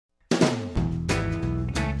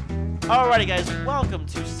Alrighty guys, welcome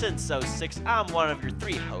to Since 06. I'm one of your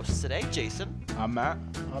three hosts today, Jason. I'm Matt.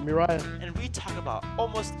 I'm Uriah. And we talk about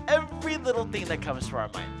almost every little thing that comes to our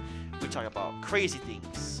mind. We talk about crazy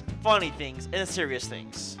things, funny things, and serious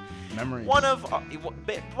things. Memories. One of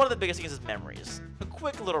the biggest things is memories. A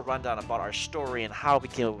quick little rundown about our story and how we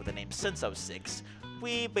came up with the name Since 06.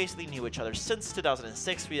 We basically knew each other since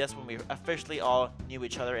 2006. That's when we officially all knew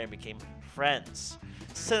each other and became friends.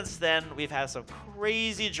 Since then, we've had some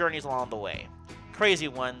crazy journeys along the way. Crazy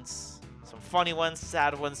ones, some funny ones,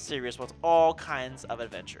 sad ones, serious ones, all kinds of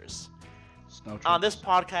adventures. On this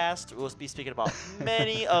podcast, we'll be speaking about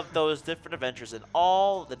many of those different adventures and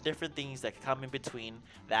all the different things that come in between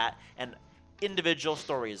that and individual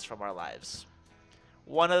stories from our lives.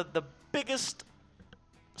 One of the biggest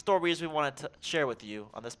stories we wanted to share with you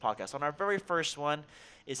on this podcast, on our very first one,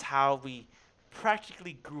 is how we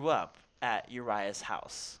practically grew up at Uriah's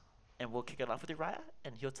house. And we'll kick it off with Uriah,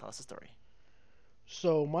 and he'll tell us the story.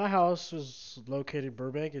 So my house is located in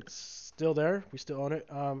Burbank. It's still there. We still own it.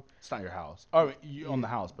 It's not your house. Oh, you own the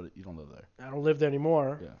house, but you don't live there. I don't live there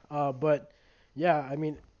anymore. Yeah. But yeah, I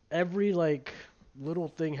mean, every little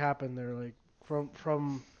thing happened there. Like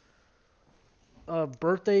from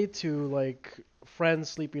birthday to friends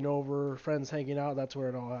sleeping over, friends hanging out. That's where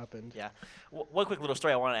it all happened. Yeah. One quick little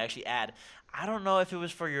story I want to actually add. I don't know if it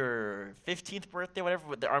was for your 15th birthday, whatever,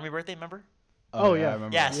 with the Army birthday, remember? Oh, yeah. I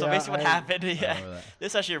remember Yeah, that. so basically what happened, I remember that.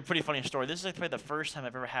 this is actually a pretty funny story. This is probably the first time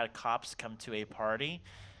I've ever had cops come to a party.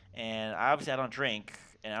 And obviously I don't drink,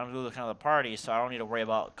 and I don't do the kind of the party, so I don't need to worry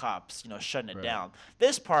about cops, shutting it Right. down.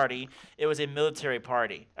 This party, it was a military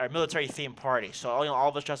party, or military-themed party. So all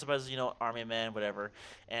of us dressed up as, Army men, whatever.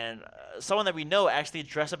 And someone that we know actually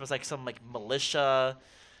dressed up as some militia,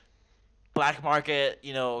 black market,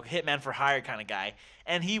 hitman for hire kind of guy.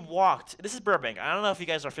 And he walked. This is Burbank. I don't know if you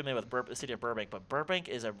guys are familiar with the city of Burbank, but Burbank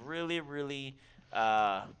is a really, really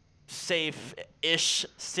safe-ish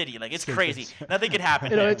city. It's crazy. Nothing could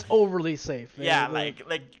happen. It's overly safe. Yeah, like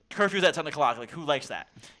curfews at 10 o'clock. Who likes that?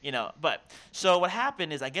 But so what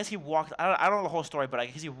happened is I guess he walked. I don't know the whole story, but I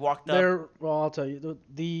guess he walked up. Well, I'll tell you.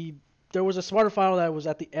 There was a Smarter Final that was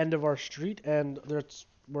at the end of our street, and that's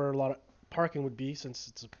where a lot of parking would be since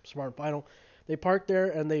it's a Smart Final. They parked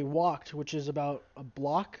there and they walked, which is about a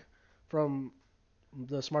block from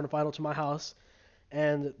the Smart Final to my house,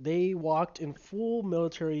 and they walked in full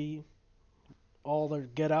military, all their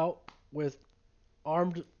get out with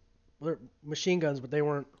armed machine guns, but they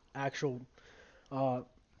weren't actual real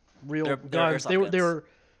They're guns. airsoft They were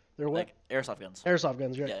what? Airsoft guns. Airsoft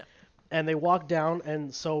guns, right? Yeah. And they walked down,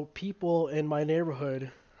 and so people in my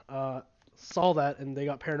neighborhood saw that, and they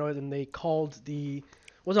got paranoid, and they called the.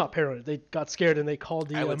 Well, not paranoid. They got scared, and they called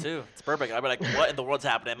the. I would too. It's Burbank. I'd be like, what in the world's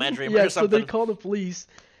happening? Am I dreaming yeah, or something? so they called the police,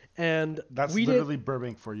 and That's we literally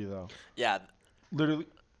Burbank for you, though. Yeah. Literally.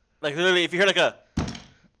 Literally, if you hear a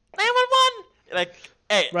 911,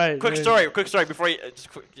 hey, Right, quick right. story before you,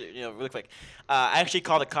 just quick, really quick. I actually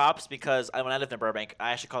called the cops because when I lived in Burbank,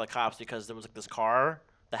 I actually called the cops because there was this car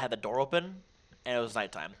that had the door open, and it was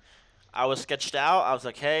nighttime. I was sketched out. I was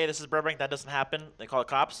like, hey, this is Burbank. That doesn't happen. They called the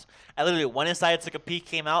cops. I literally went inside, took a peek,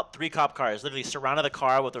 came out. 3 cop cars literally surrounded the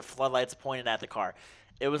car with their floodlights pointed at the car.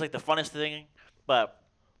 It was the funnest thing, but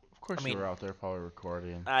Of course you were out there probably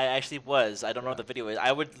recording. I actually was. I don't know what the video is.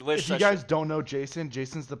 I would wish. If you guys don't know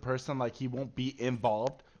Jason's the person, he won't be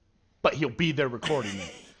involved, but he'll be there recording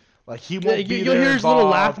it. He won't be you'll there hear his little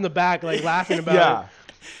involved. laugh in the back, laughing about Yeah. it.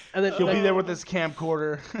 And then He'll be there with his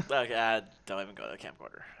camcorder. Okay, don't even go to the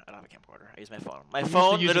camcorder. I don't have a camcorder. I use my phone. My used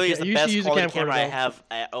phone to use literally is I the used to best use a quality camcorder, camera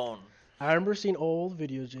though. I own. I remember seeing old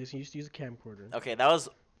videos. Jason used to use a camcorder. Okay, it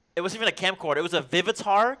wasn't even a camcorder. It was a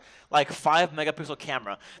Vivitar, 5 megapixel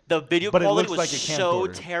camera. The video But it quality looks was like a so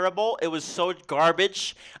camcorder. terrible. It was so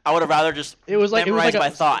garbage. I would have rather just like memorize my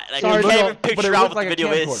thought. sorry, you can't no, even but it picture out looked what the like a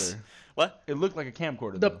video is. camcorder. What? It looked like a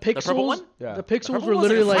camcorder. The though. pixels, purple one? Yeah. the The pixels purple were one's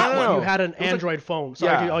like a literally flat like one. you had an It was Android phone.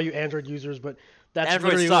 Sorry Yeah. to all you Android users, but that's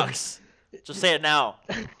Android literally sucks. Just say it now.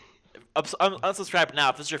 Unsubscribe now.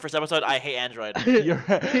 If this is your first episode, I hate Android. You're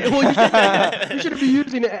Well, you shouldn't be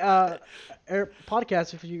using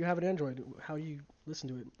podcast if you have an Android. How you listen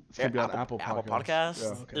to it? It's gonna be on Apple Podcasts. Yeah.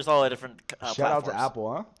 Okay. There's all the different Shout platforms. out to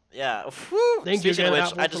Apple, huh? Yeah. Whew. Thank you Speaking again,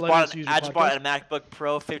 of which, Apple, I for just letting bought us use I your just bought a podcast. MacBook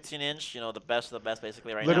Pro 15-inch. The best of the best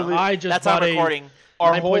basically right Literally, now. I just That's how bought I'm recording.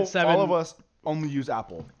 Our 9.7. all of us only use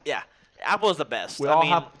Apple. Yeah. Apple is the best. We I all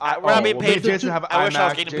mean, have. we're not being well, paid. Jason have an I wish I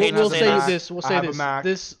was iMac, getting Jason paid We'll to has say a say Mac, this. We'll I say have a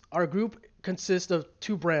this. Mac. Our group consists of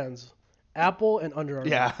 2 brands, Apple and Under Armour.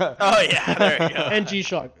 Yeah. Oh yeah, there you go. And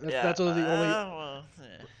G-Shock. That's Yeah. those are the only. Well, yeah.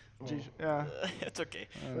 Yeah. It's okay.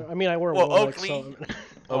 I mean, I wear Well, Rolex, Oakley. so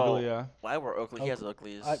Oakley, yeah. Well, I wear Oakley. He has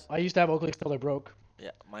Oakleys. I used to have Oakley till they broke.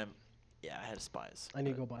 Yeah, mine. Yeah, I had Spies. I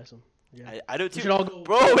need to go buy some. Yeah. I do We too. should all go.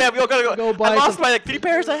 Bro, yeah, we all gotta go. Go buy I lost some- my like 3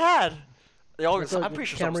 pairs I had. They all. Let's go I'm to pretty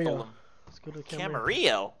sure someone stole Camarillo. them. Let's go to Camarillo.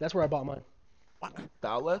 Camarillo. That's where I bought mine. What? The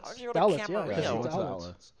outlets? Why would you go to Outlets, yeah, Camarillo? because Yeah, it's what's the outlets.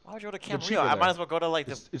 outlets? Why would you go to They're Camarillo? cheaper I might there. as well go to like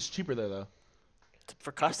It's cheaper there though.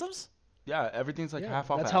 for customs. Yeah, everything's like Yeah,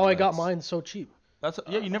 half off. that's at how I got outlets. mine so cheap. That's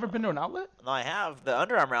you never been to an outlet? No, I have the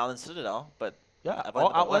Under Armour out in Citadel, but Yeah, I've all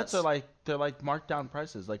been to outlets outlets. are they're like marked down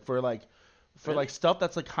prices. Like for Really? stuff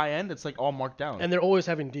that's like high end, it's like all marked down. And they're always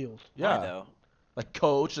having deals. why yeah, though? like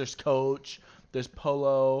Coach, there's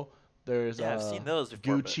Polo, there's Yeah, I've seen those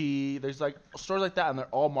before. but- Gucci. There's like stores like that, and they're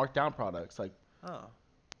all marked down products. Like Oh,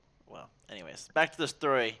 well. Anyways, back to the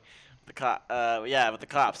story. The cop. Yeah, with the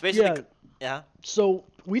cops. Basically, yeah. So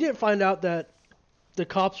we didn't find out that the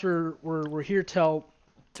cops were here till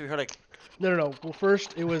So we heard like, no. Well,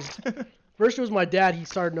 first it was my dad. He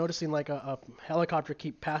started noticing like a helicopter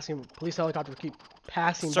police helicopter keep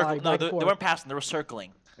passing by. no, back they and forth. weren't passing. They were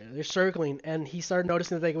circling. They're circling, and he started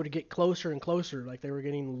noticing that they would get closer and closer, like they were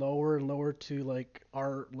getting lower and lower to like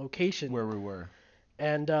our location. where we were.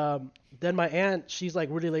 And then my aunt, she's like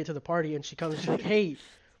really late to the party, and she comes, she's like, "Hey,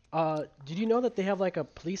 did you know that they have like a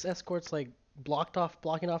police escorts like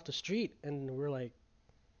blocking off the street?" And we're like,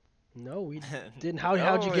 "No, we didn't.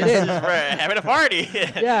 How'd you get in?" We're having a party.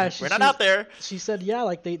 Yeah, we're not out there. She said, "Yeah,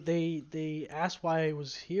 like they asked why I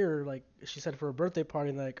was here. Like she said for a birthday party,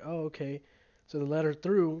 and like, oh okay." So they let her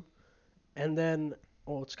through, and then,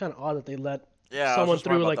 well, it's kind of odd that they let Yeah, I was someone just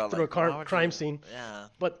wondering through about like that, through a why would crime you- scene. Yeah.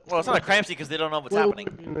 But Well, it's not a crime scene because they don't know what's well, happening.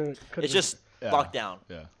 could've It's just Yeah. locked down.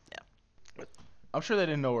 Yeah. Yeah. I'm sure they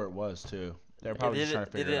didn't know where it was too. They were probably just trying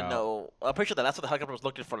to They figure it didn't out. know. I'm pretty sure that's what the helicopter was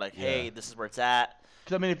looking for. Like, hey, Yeah. this is where it's at.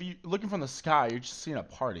 Because I mean, if you looking from the sky, you're just seeing a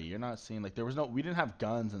party. You're not seeing like we didn't have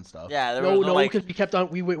guns and stuff. Yeah, there was no, no, like, because we kept on.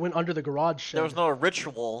 We went under the garage shed. there was no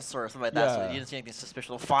rituals or something like that. So Yeah. you didn't see anything suspicious.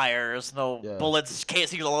 No fires, no Yeah. bullets,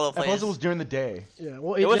 casings all over the And place. plus, it was during the day. Yeah,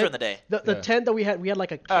 well, It was had- during the day. The Yeah. tent that we had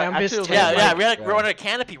like a canvas actually, it was tent. Yeah, like- yeah, like- we were under a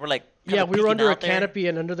canopy. We're like, yeah, we were under a out there. canopy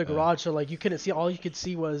and under the garage, so like you couldn't see. All you could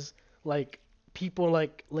see was like people,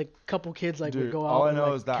 like couple kids, like would Dude, go out. all I in, know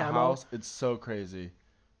like, is that camo. house. It's so crazy.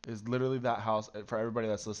 It's literally that house. For everybody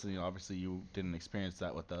that's listening, obviously you didn't experience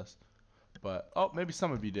that with us, but maybe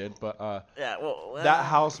some of you did. But Yeah, well, that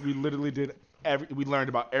house, we literally did we learned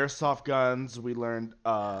about airsoft guns. We learned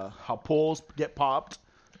how pools get popped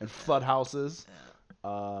and flood houses.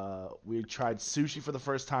 We tried sushi for the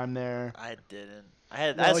first time there. I didn't. I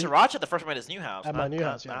had No, you- siracha the first time at his new house. At my new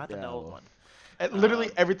house, yeah. Not the Yeah, old well. one. And literally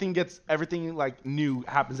everything like new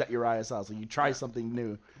happens at Uriah's house. Like you try something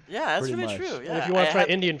new. Yeah, that's Pretty really much. true. Yeah, And if you want I to try had-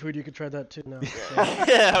 Indian food, you could try that too now. So.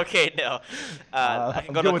 yeah, okay, no. I I'm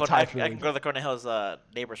can go good to with the Thai I food. can go to the Cornell Hills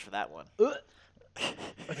neighbors for that one.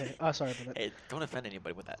 Okay, sorry about that. Hey, don't offend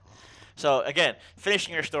anybody with that. So again,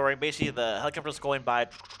 finishing your story, basically the helicopter's going by,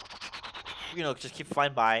 just keep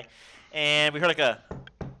flying by, and we heard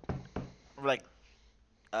we're like,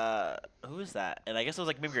 who is that? And I guess it was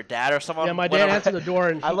like maybe your dad or someone. Yeah, my went dad over- answered the door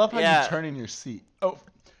and I love how Yeah. you turn in your seat. Oh,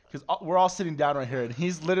 because we're all sitting down right here, and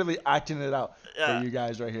he's literally acting it out Yeah. for you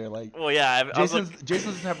guys right here. Like Well, yeah, I was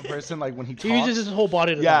Jason's the type of person like when he talks. he uses his whole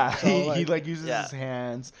body to yeah, talk, so, he like uses Yeah. his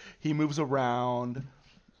hands. He moves around.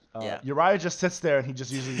 Yeah. Uriah just sits there and he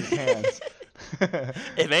just uses his hands.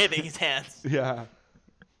 if anything, his hands. Yeah.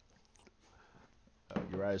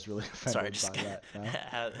 Uriah's really offended Sorry, just. by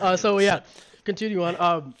that. No? So yeah, continue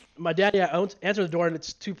on. My dad answered the door, and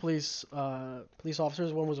it's two police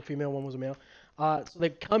officers. One was a female, one was a male. So they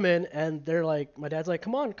come in, and they're like, my dad's like,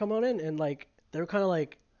 come on in, and like they're kind of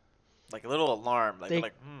like, Like a little alarm. Like, They-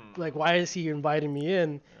 they're like, why is he inviting me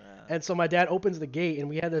in? Yeah. And so my dad opens the gate, and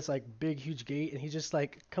we had this like big, huge gate, and he's just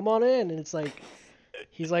like, come on in, and it's like,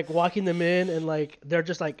 he's like walking them in, and like they're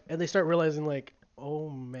just like, and they start realizing like, oh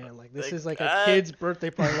man, like this Like, is like a kid's birthday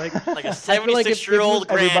party, like. like a I feel like if- 76-year-old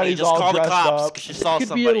granny everybody's just all called the dressed cops up. 'cause she saw Could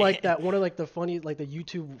somebody. be in like that one of like the funny like the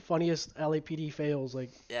YouTube funniest LAPD fails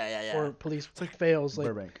like Yeah. or police fails like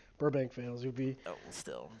Burbank. fails. It would be Oh,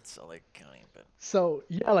 still, it's still like counting, but so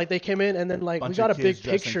yeah, like they came in and then like we Bunch got a of big kids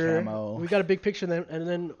dressed in picture. camo. We got a big picture then and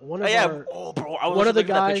then one oh of yeah, our bro, I was one of the looking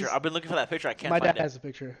for that picture. guys- I've been looking for that picture. I can't my find dad it. has a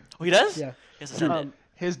picture. Oh, he does? Yeah. Yes, I sent it.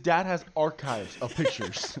 His dad has archives of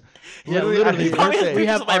pictures. Yeah, at literally. his Probably has birthday- we pictures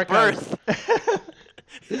have of my archives.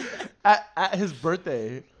 birth. at his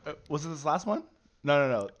birthday, was it this last one?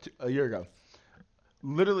 No, a year ago.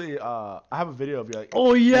 Literally, I have a video of you like.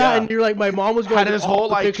 Oh yeah, and you're like my mom was going had through his all whole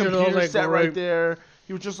the like pictures, and I was computer like, set right. right there.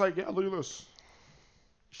 He was just like, yeah, look at this.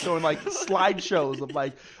 showing like slideshows of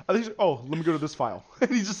like, I think, oh, let me go to this file, and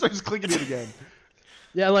he just starts clicking it again.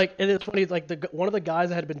 Yeah, like, and it's funny, like, one of the guys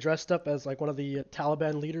that had been dressed up as, like, one of the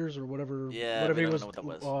Taliban leaders or whatever, Yeah, whatever we he don't was, know what that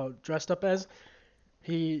was. Dressed up as,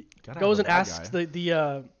 he Gotta goes have and a bad asks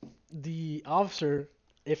guy. the officer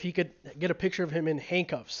if he could get a picture of him in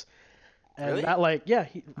handcuffs. And Really? that, like, yeah, I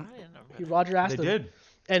didn't know. Roger asked They him. did.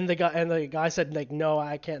 And the guy said, like, no,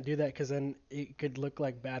 I can't do that because then it could look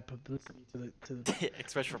like bad publicity to the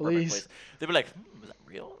Especially for Burbank police. place. They'd be like, is that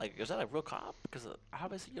real? Like, is that a real cop? Because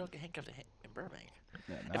obviously you don't get handcuffed in Burbank.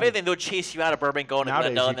 Yeah, If anything, they'll chase you out of Burbank going to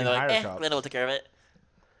Nowadays, Glendale, you and then can they're like, hire eh, cops. Glendale will take care of it.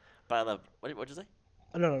 But I love, what'd you say?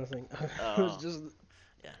 another thing. It Oh. was just,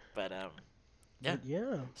 Yeah, but, yeah.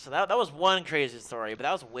 yeah. So that was one crazy story, but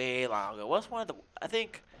that was way long ago. What's one of the, I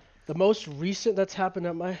think, The most recent that's happened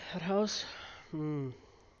at my house?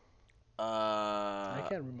 I I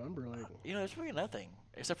can't remember. Like, You know, there's really nothing.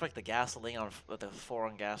 Except for like the gasoline the 4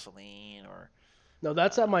 on gasoline or. no,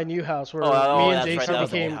 that's at my new house where Oh, me and that's right, Jason that was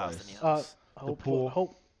the became. old house, the new Uh, house.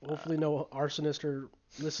 hopefully no arsonists are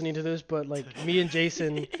listening to this, but like me and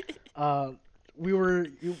Jason, we were.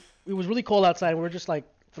 It was really cold outside. And we were just like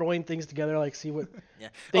throwing things together, like see what Yeah.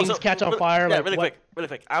 things catch on fire. Yeah, like really what,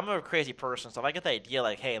 quick. I'm a crazy person, so if I get the idea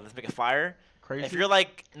like, hey, let's make a fire. Crazy. If you're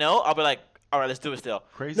like, no, I'll be like, all right, let's do it still.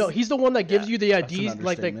 Crazy. No, he's the one that gives Yeah, you the that's an ideas,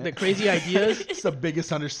 like the understatement. crazy ideas. It's the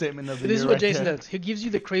biggest understatement of the This year is what right Jason there. does. He gives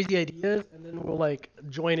you the crazy ideas, and then we'll like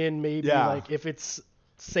join in maybe Yeah. like if it's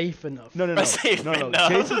safe enough. No. Safe No. enough.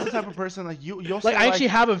 Jason's the type of person like you'll Like say, I actually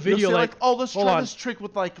have a you'll video say, like oh, let's hold try on. this trick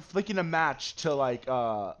with like flicking a match to like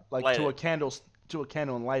Light to a it. candle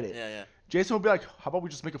and light it. Yeah. Jason would be like, how about we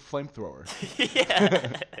just make a flamethrower?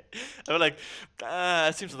 Yeah. I'm like,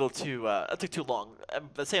 it seems a little too. That took too long.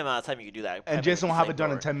 The same amount of time you could do that. And Having Jason a will have it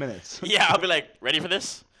done in flamethrower. 10 minutes. Yeah, I'll be like, ready for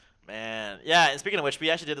this? Man. Yeah, and speaking of which, we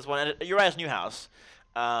actually did this one at Uriah's new house.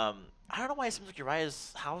 I don't know why it seems like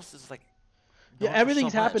Uriah's house is like. Yeah, known for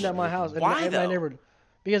everything's so happened much. at my house and Why, my though? neighborhood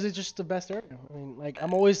because it's just the best area. I mean, like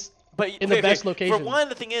I'm always But in the best For location. one,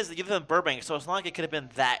 the thing is, that you live in Burbank, so it's not like it could have been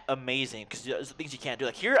that amazing because there's things you can't do.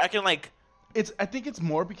 Like here, I can like. I think it's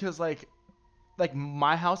more because like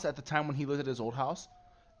my house at the time when he lived at his old house,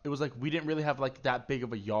 it was like we didn't really have like that big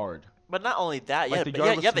of a yard. But not only that, Like, yeah, the but yard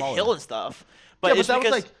yeah, was you have the smaller. hill and stuff. But Yeah, it's that was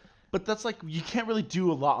because, like, but that's like you can't really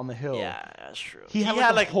do a lot on the hill. yeah, that's true. He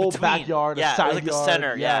had, like, a whole backyard, a yeah, it side was like yard, the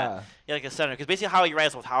center, yeah. yeah, like a center. Because basically, how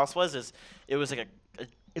Uriah's old house was is it was like a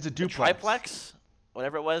It's a a duplex. triplex,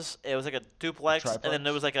 whatever it was. It was like a duplex, and then Triplex?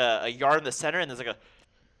 there was like a yard in the center, and there's like a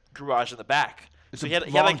garage in the back. It's So a he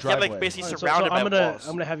had long like driveway. basically Alright, surrounded by I'm gonna walls.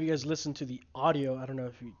 I'm gonna have you guys listen to the audio. I don't know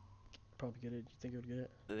if you probably get it. You think you would get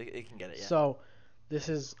it? They can get it, yeah. So this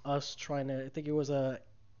is us trying to. I think it was a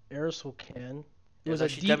aerosol can. it was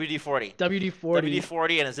actually WD-40. WD-40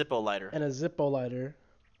 WD-40 and a Zippo lighter. and a Zippo lighter.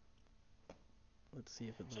 Let's see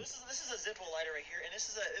if it So looks. this is a Zippo lighter right here, and this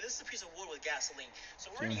is a piece of wood with gasoline.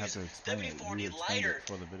 So we're You gonna didn't have use to explain it. You WD-40 explained it lighter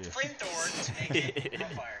for the video. flamethrower to make it on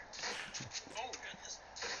fire. Oh goodness!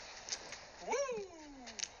 Woo!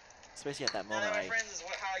 So basically, at that Now moment, that, my I friends, is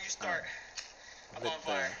how you start. I'm lit on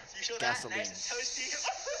fire. the You show gasoline. that nice and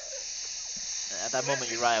toasty. At that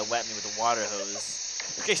moment, Uriah wet me with a water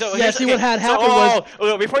hose. Okay, so Yeah, here's- see, okay, what had so- happened was-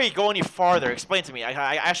 oh, before you go any farther, explain to me.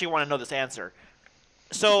 I actually want to know this answer.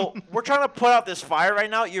 So we're trying to put out this fire right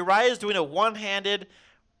now. Uriah is doing a one-handed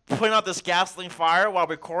putting out this gasoline fire while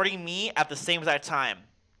recording me at the same exact time.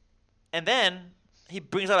 And then he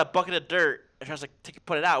brings out a bucket of dirt and tries to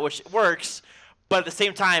put it out, which works, but at the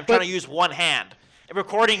same time trying But- to use one hand and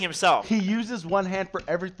recording himself. He uses one hand for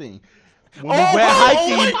everything. When Oh, we went oh,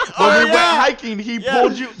 hiking, oh, when we went yeah. hiking, he Yeah.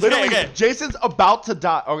 pulled you. Literally, Okay. Jason's about to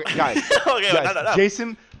die. Okay, guys, Okay, guys, no.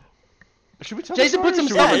 Jason. Should we tell the Jason story? puts Should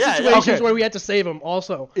we- himself in Yeah, yeah, situations okay. where we had to save him.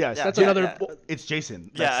 Also, Yes, that's yeah, another. yeah. It's Jason.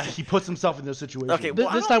 Yeah. He puts himself in those situations. Okay, This, well,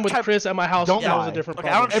 I this don't time with try- Chris at my house, Don't that was a lie. different Okay,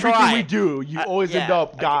 I problem. don't Everything try. we do, you always end yeah,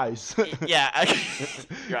 up okay. guys. Yeah,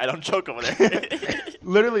 I don't choke over there.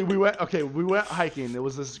 Literally, we went hiking. It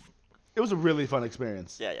was a really fun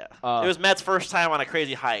experience. Yeah. Uh, It was Matt's first time on a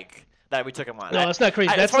crazy hike that we took him on. No, that's not crazy.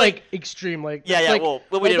 it's That's funny- like extreme. Like Yeah, that's yeah, Like, well,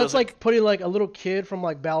 what we like, did that's was- like putting like a little kid from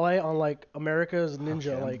like ballet on like America's Ninja.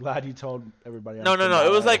 Okay, I'm like glad you told everybody. No. I'm from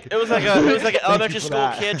It was LA. like an Thank you elementary for school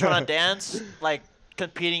that. kid trying to dance, like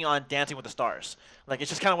competing on Dancing with the Stars. Like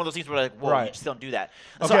it's just kind of one of those things where like, whoa, you Right. just don't do that.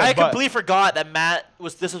 And so Okay, I but- completely forgot that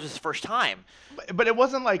this was his first time. But it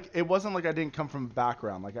wasn't like I didn't come from a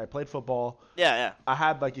background. Like I played football. Yeah. I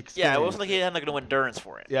had like experience. Yeah, it wasn't like he had like no endurance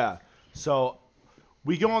for it. Yeah. So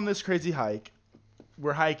we go on this crazy hike.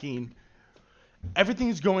 We're hiking.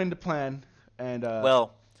 Everything's going to plan. And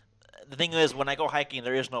Well, the thing is, when I go hiking,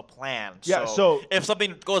 there is no plan. Yeah, so- if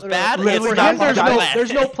something goes No, bad, for literally it's not him, not there's part of the no plan.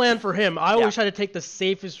 there's no plan for him. I always Yeah. try to take the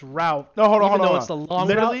safest route. No, hold on, even hold though on. it's the long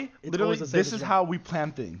literally, route. It's literally, always the this safest is route. how we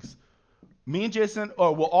plan things. Me and Jason,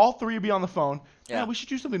 we'll all three be on the phone. Yeah, Yeah. we should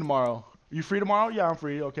do something tomorrow. You free tomorrow? Yeah, I'm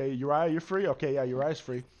free. Okay, Uriah, you're free? Okay, yeah, Uriah's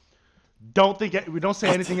free. We don't say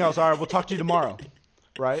anything else. All right, we'll talk to you tomorrow.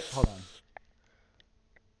 Right? Hold on.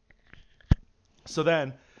 So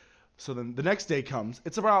then the next day comes.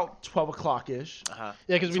 It's about 12 o'clock ish. Uh-huh.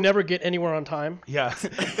 Yeah, because we never get anywhere on time. Yeah,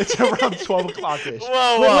 it's around 12 o'clock ish. Whoa,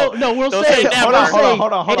 Well, whoa. no, we'll Don't say say never. we'll Hold say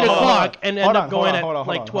hold on, 8 o'clock hold on. and Hold end on, up going hold on, at hold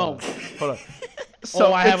like on, 12. Hold on.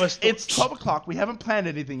 So I have a it's 12 o'clock. We haven't planned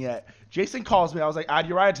anything yet. Jason calls me. I was like, add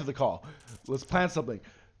Uriah to the call. Let's plan something.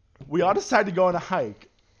 We all decided to go on a hike.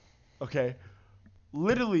 Okay?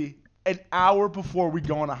 Literally an hour before we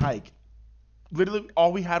go on a hike. Literally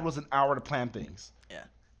all we had was an hour to plan things. Yeah,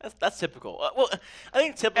 that's typical. Well, I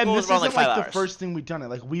think And typical this is around isn't like 5 like hours. the first thing we've done it.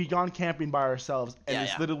 Like we gone camping by ourselves and Yeah,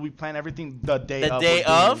 it's yeah. literally we plan everything the day the of. day we're doing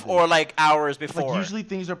of, anything. or like hours before. Like usually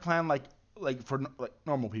things are planned like for like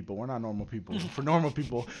normal people. We're not normal people. For normal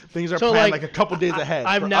people, things are So, planned like, like a couple days ahead.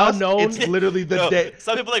 I've For now us, known- it's literally the No, day.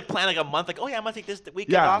 some people like plan like a month. Like, oh yeah, I'm gonna take this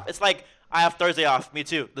weekend Yeah. off. It's like I have Thursday off. Me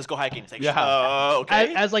too. Let's go hiking. It's like, Yeah.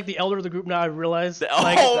 okay. As like the elder of the group now, I realized. oh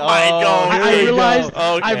like, my oh, god. here I you go. realized,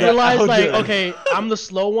 I Okay. realized, Oh, like, good. okay, I'm the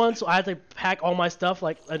slow one, so I have to pack all my stuff.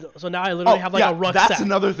 Like, so now I literally have like a rucksack. That's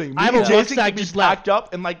another thing. Me I have and a Jason rucksack can be just left. packed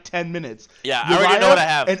up in like 10 minutes. Yeah, I already know what I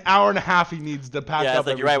have. An hour and a half he needs to pack Yeah, up. it's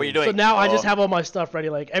like, you're right, what are you everything. doing? So now I just Oh. have all my stuff ready.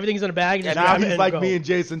 Like everything's in a bag. Just Now grab it he's and like go. me and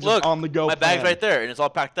Jason just Look, on the go. my bag's plan. right there, and it's all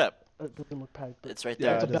packed up. It doesn't look packed, but- It's right Yeah,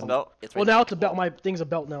 there. it It's a doesn't. belt. It's right well, there. now it's a belt. My thing's a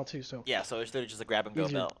belt now too. So Yeah, so it's literally just a grab and go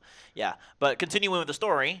Easier. belt. Yeah, but continuing with the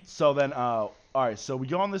story. So then, all right. So we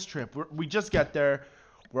go on this trip. We just get there.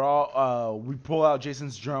 We're all we pull out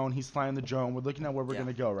Jason's drone. He's flying the drone. We're looking at where we're Yeah.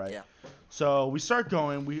 gonna go, right? Yeah. So we start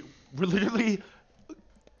going. We're literally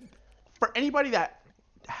for anybody that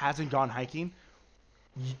hasn't gone hiking,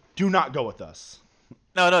 do not go with us.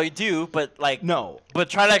 No, you do, but like No. But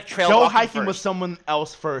try to like trail Go walking hiking with first. someone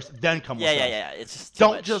else first, then come Yeah, with us. yeah. It's just too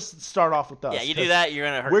Don't much. just start off with us. Yeah, you do 'cause that, you're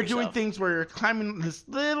gonna hurt We're yourself. doing things where you're climbing this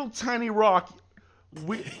little tiny rock.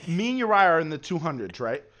 Me and Uriah are in the 200s,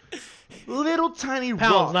 right? Little tiny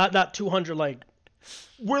pounds, rock. not 200. Like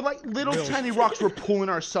We're like little Really? tiny rocks. We're pulling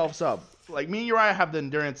ourselves up. Like me and Uriah have the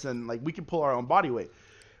endurance and like we can pull our own body weight.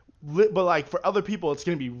 But like for other people, it's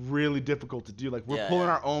gonna be really difficult to do. Like we're Yeah, pulling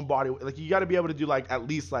yeah. our own body weight. Like you got to be able to do like at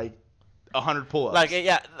least like 100 pull-ups. Like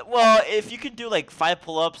yeah, well, if you can do like 5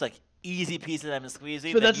 pull-ups, like easy peasy lemon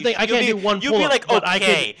squeezy. But then that's you the thing, I you'll can't be- do one You'll be pull-up, like but I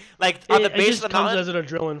okay, like on the it base just of the comes mountain.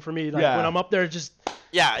 as an adrenaline for me. Like Yeah. when I'm up there, just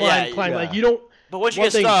Yeah, climb. yeah. Like you don't. But once you one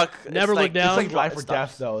get thing, stuck, never it's look like, down. it's like life or it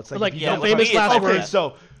stops. death though. It's like, Like, if yeah, you the don't- famous for me, it's last like- words.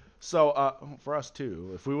 Okay, so for us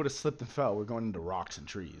too, if we would have slipped and fell, we're going into rocks and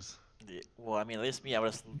trees. Well, I mean, at least me, I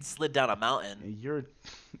would have slid down a mountain. You're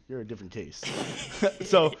a different case.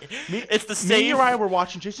 So me, It's the me same- and Uriah were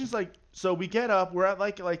watching. Jason's like, so we get up. We're at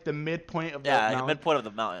like the midpoint of the Yeah, mountain. midpoint of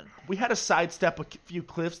the mountain. We had to sidestep a few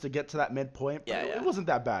cliffs to get to that midpoint. But Yeah, yeah. it wasn't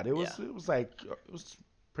that bad. It was Yeah. it was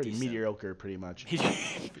pretty Decent. mediocre, pretty much.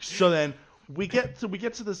 So then we get to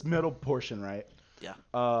this middle portion, right?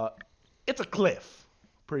 Yeah. It's a cliff,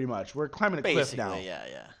 pretty much. We're climbing a cliff Basically, now.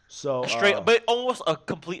 yeah. So A straight, uh, but almost a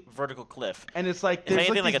complete vertical cliff. and it's like If there's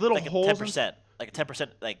anything, like like these little a holes. 10%, like a 10%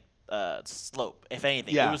 like slope. If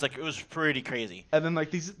anything, Yeah. it was pretty crazy. And then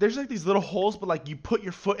like there's like these little holes, but like you put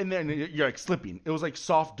your foot in there and you're like slipping. It was like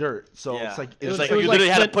soft dirt, so Yeah. it's like It was like it you literally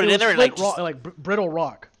had to flint- put it in was there and, flint like, just- rock, like brittle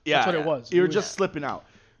rock. yeah, That's what it was. You were It was- just slipping out.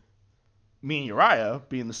 Me and Uriah,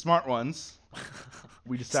 being the smart ones,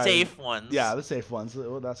 we decided Safe ones. Yeah, the safe ones.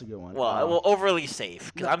 Well, that's a good one. Well, overly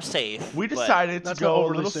safe because I'm safe. we but decided to That's go not a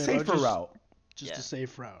overly little safe, I safer just- route. just Yeah. a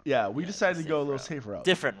safe route. Yeah, we decided to safe go a little route. safer route.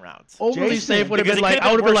 different routes. Overly Jason, safe would have because been it like could've I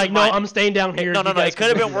been would have been worse like, than no, mine. I'm staying down here. No, You it guys could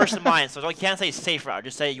have can been do worse that. than mine. So I can't say safe route.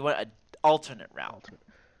 Just say you want an alternate route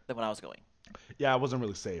than when I was going. Yeah, it wasn't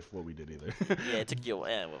really safe what we did either. Yeah, it took you.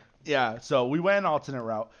 Yeah, well, Yeah, so we went an alternate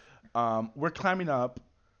route. We're climbing up.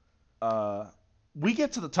 We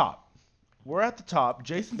get to the top. We're at the top.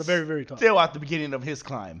 Jason's The very, very top. still at the beginning of his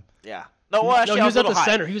climb. yeah. No, well, actually, No, he I was was a at the little high.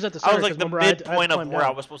 center. He was at the I center. was like 'cause the remember, I had to midpoint of climb where I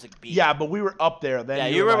down. was supposed to be. Yeah, but we were up there. Then Yeah,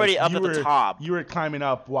 you you were already like- up you at the were- top. You were climbing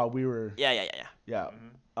up while we were. Yeah. Yeah.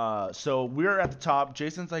 Mm-hmm. So we're at the top.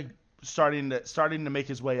 Jason's like starting to make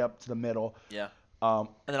his way up to the middle. Yeah. Um,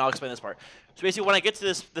 And then I'll explain this part. So basically, when I get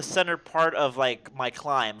to the center part of like my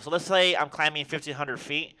climb, so let's say I'm climbing 1,500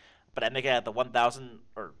 feet. but I make it at the 1,000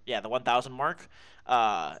 the 1,000 mark.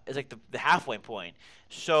 Is like the halfway point.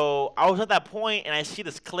 So I was at that point, and I see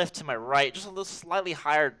this cliff to my right, just a little slightly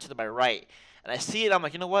higher to my right. And I see it. I'm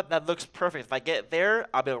like, you know what? That looks perfect. If I get there,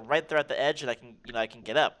 I'll be right there at the edge, and I can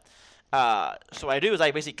get up. So what I do is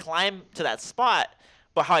I basically climb to that spot.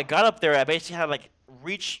 But how I got up there, I basically had to like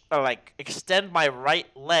reach or like extend my right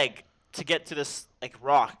leg to get to this like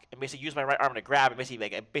rock, and basically use my right arm to grab, and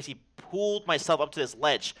I basically pulled myself up to this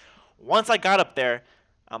ledge. Once I got up there,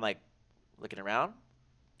 I'm like looking around,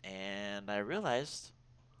 and I realized,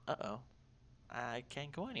 I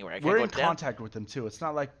can't go anywhere. I can't We're go in down. contact with him too. It's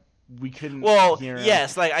not like we couldn't Well, hear him.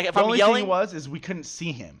 yes, like if The I'm only yelling, thing is we couldn't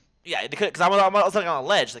see him. yeah, because I was like on a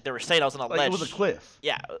ledge, like they were saying I was on a Like ledge. it was a cliff.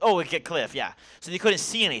 Yeah. Oh, it get cliff. Yeah. So you couldn't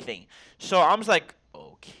see anything. So I'm just like,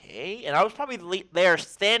 okay. And I was probably there,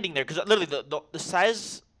 standing there, because literally the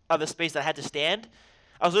size of the space that I had to stand,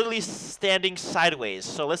 I was literally standing sideways.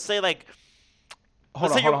 So let's say like,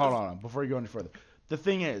 Hold let's say on. Before you go any further, the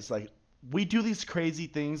thing is, like, we do these crazy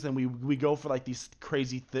things, and we go for like these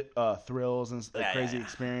crazy thrills and crazy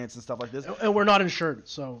experience and stuff like this. And we're not insured,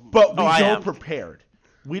 so. But we I go am. prepared.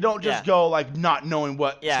 We don't just Yeah. go like not knowing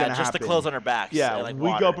what's yeah, gonna just happen. the clothes on our backs. Yeah, and, like, we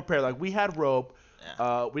water. go prepared. Like we had rope.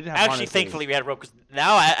 Yeah. We didn't have Actually, harnesses. thankfully, we had rope, because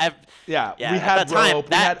now I've. Yeah, Yeah, we at had that time, rope. We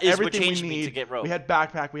that had is what everything we changed me need. to get rope. We had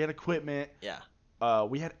backpack. We had equipment. Yeah.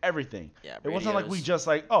 We had everything. Yeah, It wasn't like we radios. just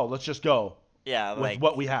like, oh, let's just go Yeah. with Like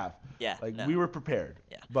what we have. Yeah. Like no. we were prepared.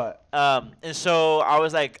 Yeah. But And so I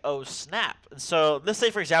was like, oh, snap. And so let's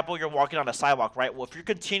say, for example, you're walking on a sidewalk, right? Well, if you're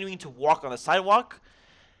continuing to walk on the sidewalk,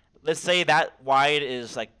 let's say that wide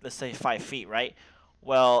is like, let's say 5 feet, right?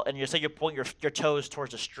 Well, and you point your toes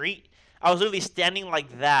towards the street. I was literally standing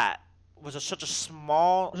like that. It was such a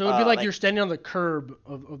small. So it would be like you're standing on the curb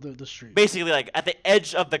of the street. Basically, like at the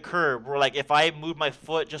edge of the curb, where like if I moved my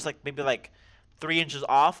foot just like maybe like 3 inches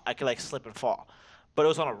off, I could like slip and fall. But it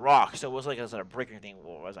was on a rock, so it was like it was a breaking thing,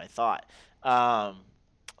 as I thought.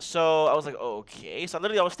 So I was like, okay. So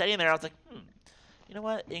literally, I was standing there. I was like, you know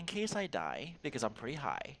what? In case I die, because I'm pretty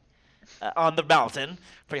high on the mountain,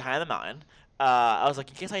 pretty high on the mountain. I was like,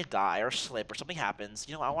 in case I die or slip or something happens,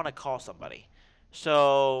 I want to call somebody.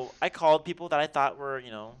 So I called people that I thought were,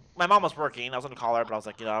 my mom was working. I was going to call her, but I was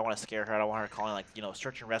like, I don't want to scare her. I don't want her calling, like,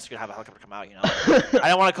 search and rescue, have a helicopter come out, I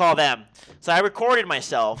don't want to call them. So I recorded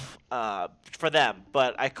myself for them,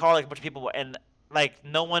 but I called like a bunch of people, and like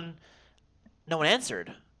no one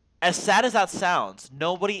answered. As sad as that sounds,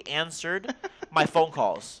 nobody answered my phone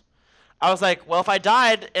calls. I was like, well, if I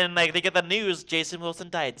died and like they get the news, Jason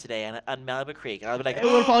Wilson died today on Malibu Creek, and I'd be like, It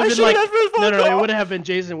would have probably I been should've like answered his phone no, it call. wouldn't have been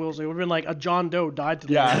Jason Wilson. It would have been like a John Doe died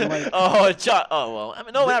today. Yeah. And, like, Oh, well, I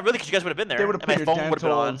mean, no, not really, because you guys would have been there. they would have and my put your phone would have been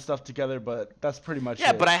dental on. and stuff together. But that's pretty much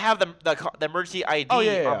Yeah, it. but I have the emergency ID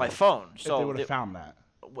yeah. on my phone, If so they would have found that.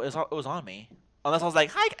 it was on me. Unless I was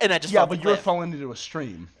like, hi, and I just Yeah, fell off but the you were cliff. falling into a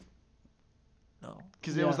stream No.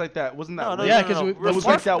 because Yeah. it was like that. Wasn't that? No, no, lake? Yeah, no, no, 'cause no. we- We're It was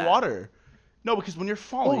far like from that water. No, because when you're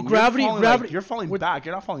falling, gravity- you're falling, gravity- like, you're falling with- back.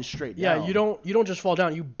 You're not falling straight yeah, down. you don't just fall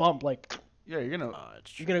down. You bump like Yeah, you're gonna.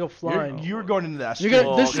 It's you're gonna go flying. You were going into that. You're stream.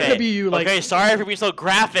 gonna- this is okay. gonna be you, like- Okay, sorry for being so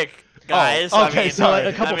graphic, guys. okay, I mean, sorry.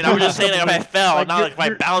 a couple I was just saying points, like if I fell, like, not your- like if I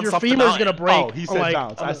your- bounced your off the femur's mountain. gonna break. Oh, he said like,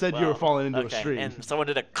 bounce. on I the- said you were falling into okay, a stream. and someone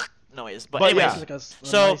did a noise. But, But anyways, yeah. It's like a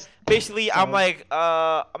so nice basically, I'm sound. like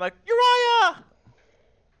Uriah,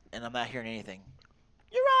 and I'm not hearing anything.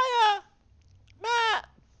 Uriah, Matt,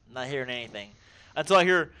 I'm not hearing anything until I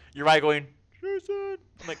hear Uriah going, Jason.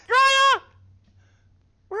 I'm like, Uriah,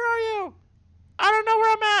 where are you? I don't know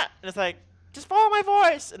where I'm at. And it's like, just follow my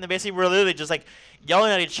voice. And then basically we're literally just like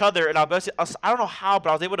yelling at each other. And I don't know how, but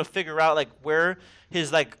I was able to figure out like where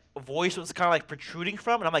his like voice was kind of like protruding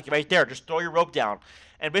from. And I'm like, right there, just throw your rope down.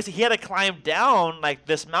 And basically he had to climb down like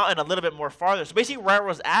this mountain a little bit more farther. So basically where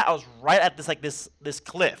I was right at this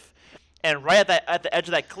cliff. And right at the edge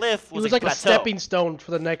of that cliff It was, was like a plateau. stepping stone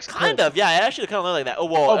for the next. Kind clip. of, yeah. It actually kind of looked like that. Oh,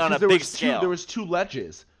 well, Oh, on because a there big was scale. there was two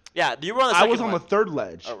ledges. Yeah, you were on the I second was on one. the third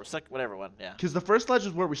ledge. Oh, whatever one, yeah. Because the first ledge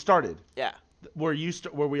is where we started, Yeah, where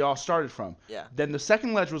we all started from. yeah. Then the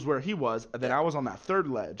second ledge was where he was, and then Yeah. I was on that third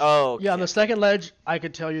ledge. Oh, Yeah, on okay. the second ledge, I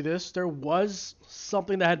could tell you this: there was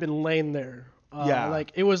something that had been laying there. Yeah.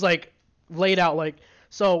 Like it was like laid out, like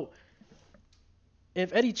so.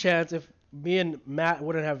 If any chance, if me and Matt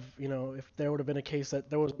wouldn't have, if there would have been a case that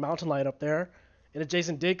there was a mountain light up there, and if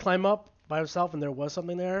Jason did climb up by himself and there was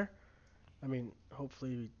something there, I mean,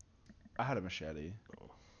 hopefully I had a machete.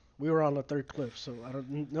 we were on the third cliff, so I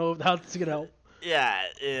don't know how it's gonna help. Yeah.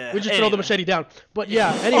 We just throw the Anyway. machete down. But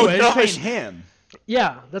yeah, Oh, anyways, you're saying him.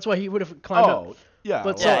 yeah, that's why he would have climbed up. Oh, Yeah.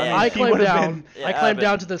 But well, so Yeah, yeah, I yeah. he climbed would've down. been- Yeah, I I'd climbed been-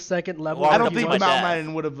 down to the second level. Well, I I'm of don't gonna the think beat the my mountain dad.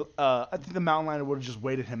 lion would have. I think the mountain lion would have just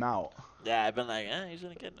waited him out. Yeah, I've been like, he's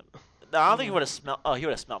gonna get him. No, I don't think he would have smelled. Oh, he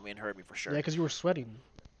would have smelled me and heard me for sure. Yeah, because you were sweating.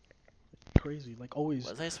 Crazy, like always.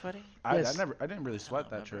 Was I sweating? Yes. I didn't really sweat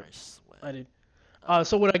that trip. I did.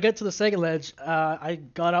 So when I get to the second ledge, I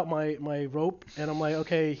got out my rope and I'm like,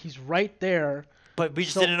 okay, he's right there. But we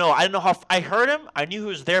just So- didn't know. I didn't know how. I heard him. I knew he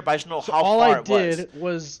was there, but I just didn't know So how all far I it was. did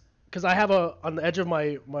was because I have on the edge of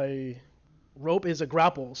my rope is a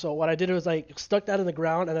grapple. So what I did was I stuck that in the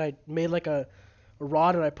ground and I made like a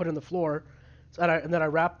rod and I put it in the floor. So, and then I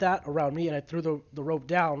wrapped that around me and I threw the rope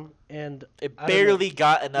down and It I don't know- barely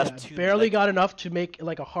got enough yeah, to. barely like, got enough to make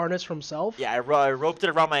like a harness for himself. Yeah, I roped it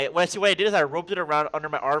around my. What I did is I roped it around under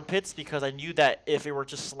my armpits because I knew that if it were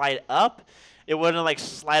to slide up, it wouldn't like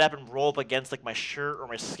slide up and roll up against like my shirt or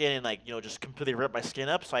my skin and like just completely rip my skin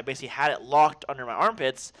up. So I basically had it locked under my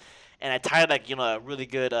armpits, and I tied like a really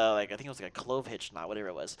good like I think it was like a clove hitch knot, whatever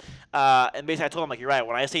it was. And basically I told him like, you're right.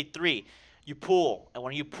 When I say 3, you pull, and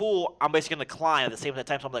when you pull, I'm basically gonna climb at the same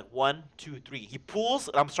time. So I'm like 1, 2, 3. He pulls,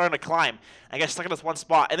 and I'm starting to climb. I get stuck in this one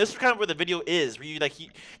spot, and this is kind of where the video is, where you like you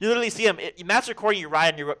literally see him. Matt's recording Uriah,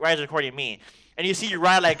 and Uriah's recording me, and you see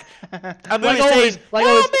Uriah like I'm literally always, saying, like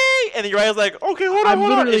 "Help always. me!" And then Uriah's like, "Okay, hold on, I'm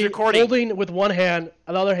hold on." He's literally recording. holding with one hand,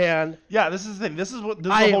 another hand. Yeah, this is the thing. This is the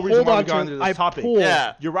I whole reason hold why we on got to into it, this I topic. pull.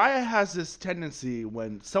 Yeah, Uriah has this tendency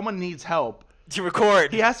when someone needs help, to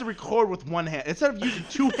record. he has to record with one hand instead of using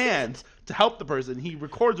two hands to help the person. He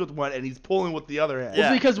records with one and he's pulling with the other hand. Yeah.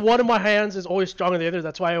 Well, because one of my hands is always stronger than the other.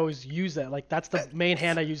 That's why I always use that. Like that's the main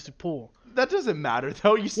hand I use to pull. That doesn't matter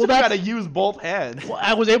though. You still that's- gotta use both hands. Well,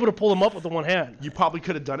 I was able to pull him up with the one hand. You probably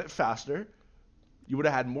could have done it faster. You would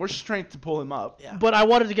have had more strength to pull him up. Yeah. But I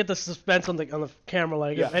wanted to get the suspense on the camera.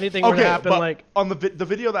 Like if Yeah. anything were to happen, but like on the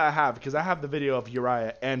video that I have, because I have the video of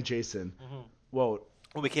Uriah and Jason. Mhm. Well,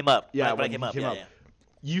 When we came up. yeah, when I when came he up. came Yeah, up. yeah.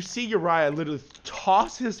 You see Uriah literally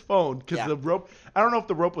toss his phone because Yeah. the rope. I don't know if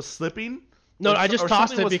the rope was slipping. no, or I so- just or tossed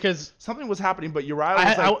something it was- because something was happening. But Uriah I was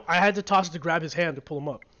had, like, I had to toss it to grab his hand to pull him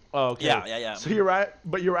up. "Oh, okay." Yeah. So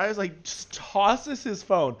Uriah's like just tosses his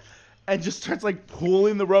phone, and just starts like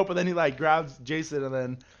pulling the rope, and then he like grabs Jason, and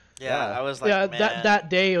then Yeah, I was like, yeah, man. that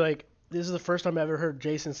day, like this is the first time I ever heard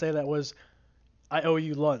Jason say that was, "I owe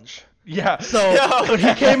you lunch." yeah. So Yo. when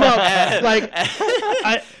he came up, And- like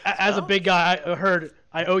as a big guy, I heard,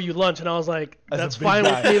 "I owe you lunch," and I was like, As a "That's big fine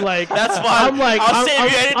guy. with me." Like That's fine. I'm like, I'll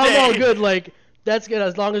save you any I'm all day. good. Like that's good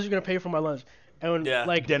as long as you're gonna pay for my lunch. And when, Yeah.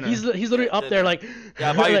 like Dinner. he's literally Yeah, up there dinner. like, Yeah,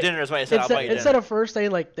 I'll buy you like, dinner is what I said. I'll buy you instead dinner. of first saying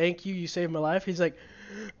like, "Thank you, you saved my life," he's like,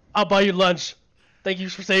 "I'll buy you lunch. Thank you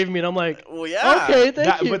for saving me." And I'm like, Well, yeah. "Okay, thank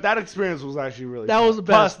That, you." but that experience was actually really. That fun. was the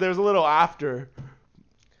Plus, best. there's a little after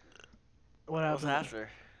what What was happened? after?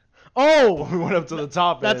 Oh, when we went up to the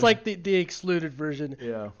top. that's end. like the excluded version.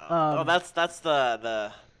 Yeah. Oh, that's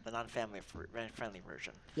the non-family friendly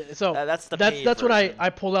version. Yeah, so That's the paid that's when version. I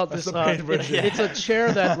pulled out That's this. the paid version. It's a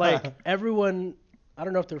chair that like everyone. I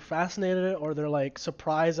don't know if they're fascinated or they're like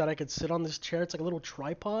surprised that I could sit on this chair. It's like a little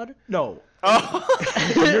tripod. No. Oh.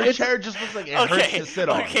 Your It's- chair just looks like it hurts Okay. to sit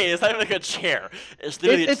on. Okay, it's not even like a chair. It's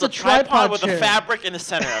literally It's just a a tripod tripod with chair. a fabric in the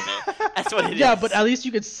center of it. That's what it is. Yeah, but at least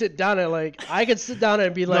you could sit down and like I could sit down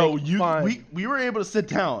and be like, No, you. fine. We were able to sit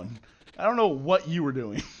down. I don't know what you were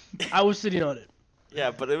doing. I was sitting on it. Yeah,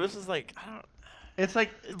 but it was just like I don't. It's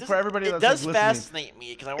like It does, for everybody it that's does like, listening. fascinate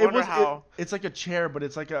me because I It wonder was. how. It's like a chair, but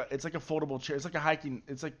it's like a foldable chair. It's like a hiking.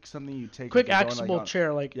 It's like something you take. Quick if you're going, accessible on-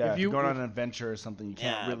 chair. Like Yeah, if you going on an adventure or something, you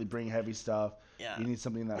can't Yeah. really bring heavy stuff. Yeah. You need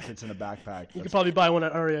something that fits in a backpack. you That's- could probably buy one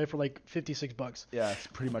at REI for like $56. yeah, it's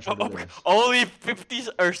pretty much what it is. Only 50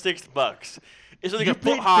 or $6. It's like You a foot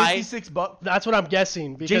paid high. $56. That's what I'm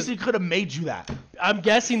guessing because Jason could have made you that. I'm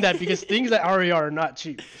guessing that because things at REI are not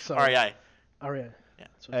cheap. So REI. REI. Yeah.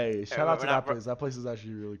 So- Hey, shout out to we're not- that place. That place is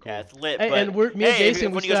actually really cool. Yeah, it's lit. Hey, but and me and hey, Jason, if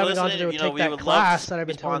we when still you guys haven't gone to listening, take we that would love class to that I've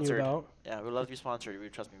be been telling you sponsored. about. Yeah, we'd love to be sponsored. We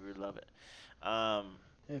trust me, we would love it.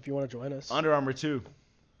 If you want to join us. Under Armour 2.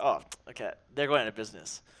 Oh, okay. They're going out of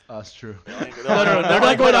business. That's true. No, they're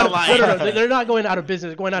not going out. online. They're not going out of business.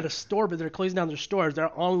 They're going out of store, but they're closing down their stores. Their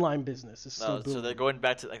online business is still No, so booming. they're going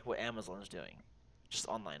back to like what Amazon's doing, just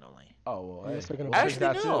online only. Oh, well, I guess hey, they're gonna we'll take take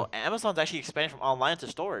Actually, that no. too. Amazon's actually expanding from online to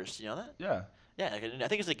stores. You know that? Yeah. Yeah, like, I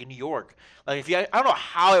think it's like in New York. Like if you, I don't know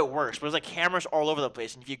how it works, but there's like cameras all over the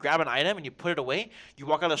place. And if you grab an item and you put it away, you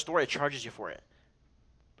walk out of the store, it charges you for it.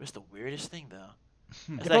 But it's the weirdest thing, though.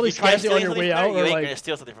 It's probably you try scans you stealing on your something way from there, out, you or, ain't like- gonna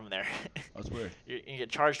steal something from there. That's weird. You get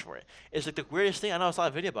charged for it. It's like the weirdest thing. I know I saw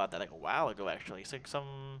a video about that like a while ago. Actually, it's like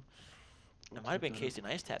some. It might have been Casey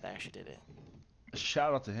Neistat that actually did it.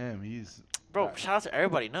 Shout out to him. He's Bro, shout out to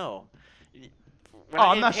everybody. No, we're Oh, not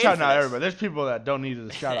I'm getting not paid shouting for out this. everybody. There's people that don't need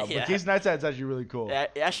a shout out, Yeah. but Casey Neistat's actually really cool. Yeah,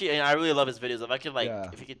 actually, and I really love his videos. If I could Yeah.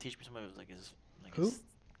 if he could teach me some of his Who?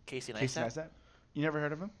 Casey Casey Neistat. Neistat? You never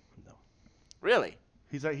heard of him? Really?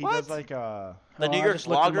 He What? does like The Oh, New I York just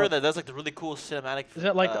looked him vlogger up. that does like the really cool cinematic. Is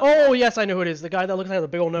that like? uh, Oh yes, I know who it is. The guy that looks like the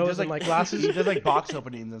big old he nose does and like glasses. he does like box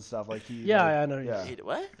openings and stuff. Like he. Yeah, like, yeah, I know. Yeah.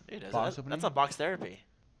 What? Dude, Box that's opening? on Box Therapy.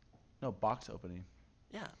 No, box opening.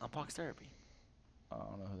 Yeah, on Box Therapy. I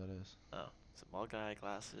don't know who that is. Oh, small guy,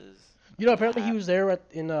 glasses. You know, apparently he hat. was there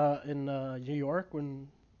in New York when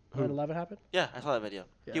Who? 9/11 happened. Yeah, I saw that video.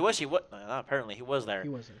 Yeah. He was. No, not apparently he was there. He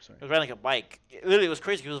was there. Sorry. He was riding like a bike. It literally was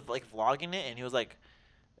crazy. He was like vlogging it, and he was like,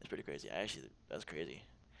 "It's pretty crazy." That's crazy.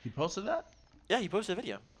 He posted that? Yeah, he posted a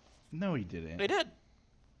video. No, he didn't. He did.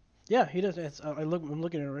 Yeah, he does. I'm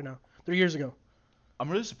looking at it right now. 3 years ago. I'm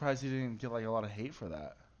really surprised he didn't get like a lot of hate for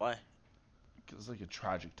that. Why? 'Cause it's like a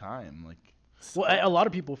tragic time. Like, Well, a lot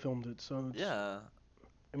of people filmed it, so it's, Yeah.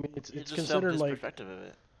 I mean, it's He just considered filmed his like perspective of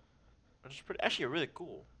it, which is actually really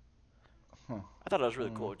cool. huh? I thought it was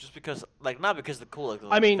really cool, just because, like, not because the cool, like, the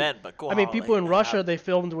I mean- event, but cool. I mean, how, people like, in that Russia happened. they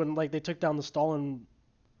filmed when like they took down the Stalin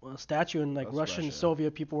statue, and like That's Russian Russia.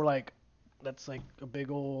 Soviet people were like, "That's like a big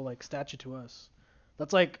old like statue to us."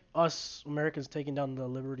 That's like us Americans taking down the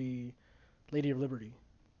Lady of Liberty.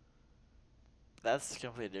 That's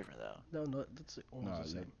completely different, though. No, that's almost No, the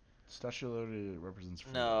same. Statue of Liberty represents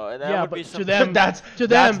freedom. No, and that Yeah, would but be to something. them- that's to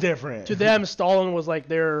that's them- different. To them, Stalin was like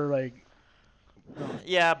their like.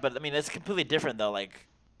 Yeah, but I mean, it's completely different, though. Like,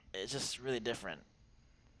 it's just really different.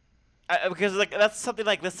 Because like that's something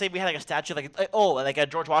like, let's say we had like a statue like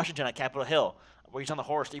at George Washington at Capitol Hill where he's on the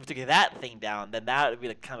horse. If you took that thing down, then that would be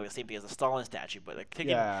like kind of the same thing as the Stalin statue. But like taking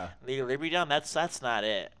Yeah. Lady Liberty down, that's not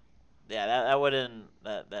it. Yeah, that wouldn't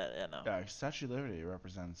yeah, no. Yeah, Statue of Liberty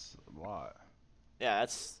represents a lot. Yeah,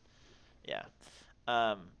 that's yeah.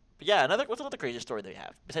 But yeah, what's another crazy story that we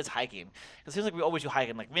have besides hiking? 'Cause it seems like we always do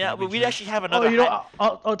hiking. Like we actually have another. Oh, you know,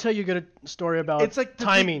 hi- I'll tell you a good story about. It's like the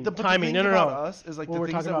timing. Thing, the timing. thing No, about no. us is like What the we're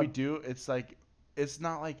things talking that we about- do. It's like it's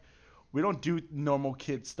not like we don't do normal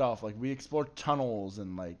kid stuff. Like we explore tunnels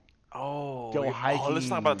and like oh, go Oh, let's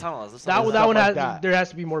talk about hiking. the tunnels. Let's That talk one, about that one like has. that. There has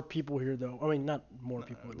to be more people here, though. I mean, not more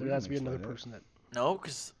people. But we there has to can be another explain it. person that. No,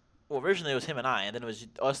 because originally it was him and I, and then it was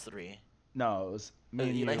us three. no, it was me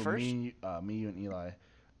and Eli you, first? me, you and Eli,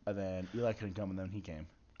 and then Eli couldn't come, and then he came.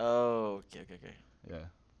 Oh, okay. Yeah,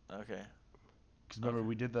 Okay. because remember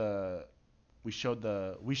we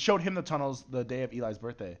showed him the tunnels the day of Eli's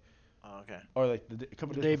birthday, Oh, okay. or like a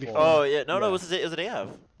couple The days day before. before. Oh yeah, no, Yeah. it was the day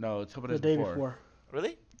of. No, it's a couple The days day before.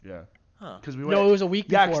 Really? Yeah, Huh. because we went. No, it was a week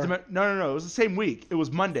Yeah, before. because no, it was the same week. It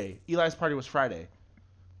was Monday. Eli's party was Friday.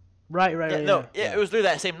 Right. Yeah, Yeah. no, yeah. yeah, it was literally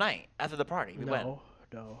that same night after the party. We went.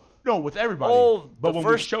 No. No, with everybody. Oh, but the when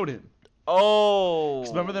first- we showed him. Oh. 'Cause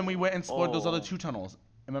remember then we went and explored those other Oh. two tunnels.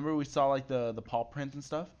 Remember we saw like the paw print and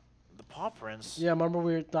stuff? The paw prints. Yeah, remember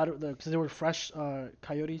we thought because they were fresh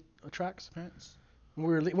coyote tracks. Prints?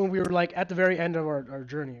 When we were like at the very end of our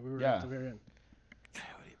journey. We were Yeah. at the very end.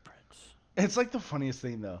 Coyote prints. It's like the funniest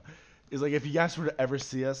thing though. Is like if you guys were to ever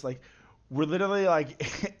see us, like we're literally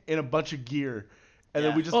like in a bunch of gear. And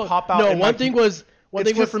then Yeah. we just Oh, pop out. no, and, one like, thing was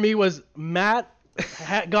it's 'cause- for me was Matt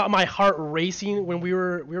got my heart racing when we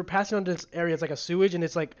were passing on this area. It's like a sewage, and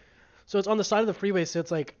it's like, so it's on the side of the freeway. So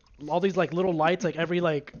it's like all these like little lights, like every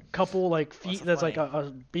like couple like feet. so That's like funny.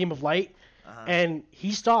 a beam of light, Uh-huh. and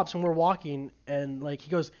he stops when we're walking, and like he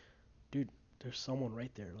goes, "Dude, there's someone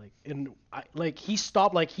right there." Like, and he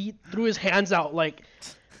stopped, like he threw his hands out, like.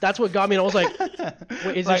 That's what got me, and I was like,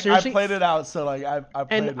 "Wait, is like, it seriously?" I played it out, so like I played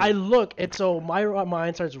And it. I look, and so my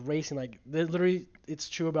mind starts racing. Like literally, it's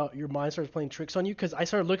true about your mind starts playing tricks on you. Because I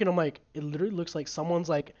started looking, I'm like, it literally looks like someone's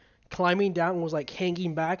like climbing down and was like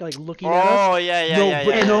hanging back, like looking at us. Oh yeah. No, yeah, but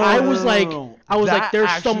yeah. And no, I no, was no, like- no. I was like, That there's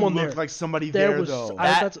actually someone looked there. like somebody There there was- though. I-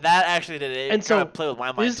 that's- That actually did it. And so kinda played with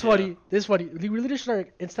my mind this is too. funny. This is funny. We really just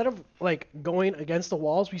started, instead of like going against the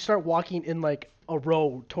walls, we start walking in like a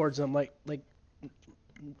row towards them, like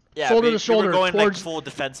Yeah, shoulder we to shoulder were going towards- like full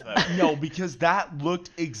defense mode. No, because that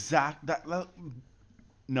looked exact.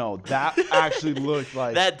 No, that actually looked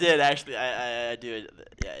like. That did actually. I do it.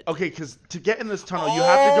 Yeah. It Okay, because to get in this tunnel, you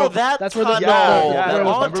have to go. That's where the- tunnel. no, yeah, where the it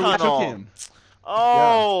was- long remember we tunnel. took him,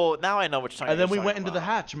 Oh, now I know what you're talking. and then we you're went talking into the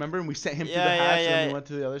about. hatch. Remember, and we sent him through Yeah, the yeah, hatch, and then yeah. we went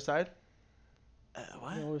to the other side.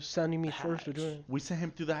 What? you know, sending me first or doing. We sent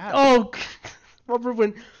him through the hatch. Oh, remember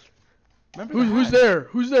when? remember the Who's hatch? there?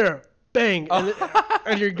 Who's there? Bang!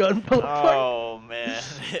 And your gun. Oh man.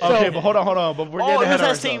 Okay, but hold on. But we're Oh, getting it was ahead of that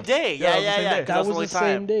ourselves. same day. Yeah, Yeah, it was the same day. That was the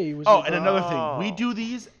same day. It was Oh, just- and another thing, we Oh. do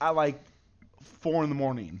these at like 4 in the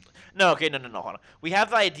morning. No, okay, no, hold on. We have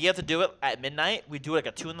the idea to do it at midnight. We do it like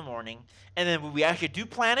at 2 in the morning, and then when we actually do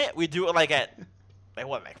plan it, we do it like at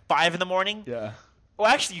like 5 in the morning. Yeah. Well,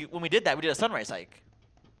 actually, when we did that, we did a sunrise hike.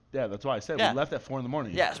 Yeah, that's why I said Yeah. we left at 4 in the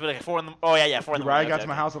morning. Yeah, so we like 4 in the. Oh yeah, 4 in the Uriah morning. got okay, to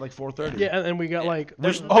my okay. house at like 4:30. Yeah, and we got like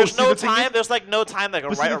There's, Oh, there's see, no the thing is- time. There's like no time like a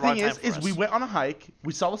But right see, or the wrong thing time is for we us. went on a hike.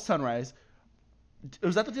 We saw the sunrise.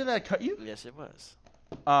 Was that the day that I cut you? Yes, it was.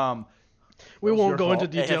 we was won't your go into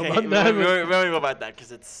fault. detail Okay, about we that. won't go about that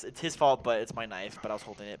because it's his fault, but it's my knife. But I was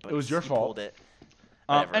holding it. But It was your he fault. Pulled it.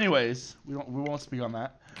 Whatever. Anyways, we won't speak on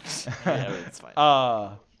that. Yeah, it's fine.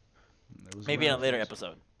 It was Maybe in a one of later those.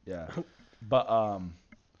 episode. Yeah, but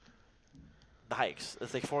The hikes.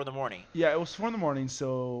 It's like 4 in the morning. yeah, it was 4 in the morning.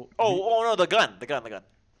 So Oh no, the gun.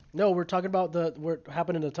 No, we're talking about what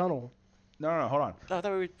happened in the tunnel. no, hold on. No, I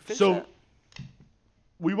thought we finished So that.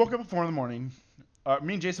 we woke up at 4 in the morning.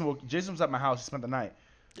 Me and Jason Jason was at my house. He spent the night.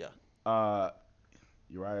 Yeah.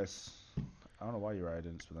 Uriah's. I don't know why Uriah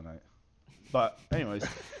didn't spend the night. But anyways,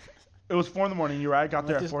 it was 4 in the morning. Uriah got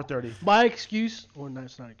there at Like this- 4:30. My excuse, or no,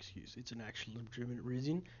 it's not an excuse, it's an actual legitimate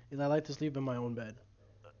reason, is I like to sleep in my own bed.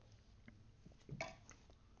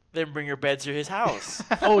 Then bring your bed to his house.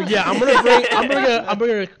 Oh yeah, I'm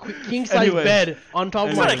bringing a king size Anyways. bed on top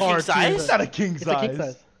of It's my not a car. king size. It's not a king It's size. a king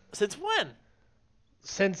size. Since when?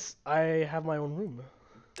 Since I have my own room.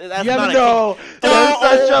 That's You not haven't- a No, king. that's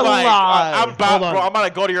such a my lie. God. I'm Hold about, on. bro. I'm about to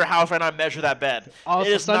go to your house right now and measure that bed. I'll It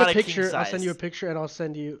is send not a a king picture. I'll size. send you a picture, and I'll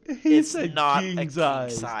send you. He It's said not king a king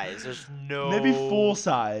size. size. There's no. Maybe full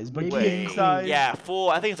size, but Maybe king king. size. Yeah, full.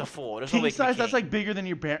 I think it's a full. There's no King way it can be size. That's king. like bigger than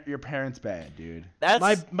your parents' bed, dude.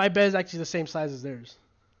 That's My bed is actually the same size as theirs.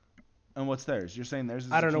 And what's theirs? You're saying theirs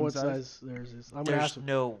is I a don't know king what size theirs is. I'm gonna There's ask him.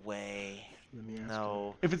 no way. Let me ask him.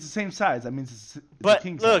 No. If it's the same size, that means it's a But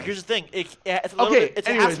king look, size. here's the thing. It's a little Okay, bit, it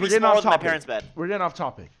anyways, has to we're be getting off smaller than my topic. parents' bed. We're getting off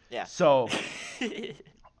topic. Yeah. So, they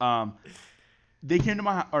came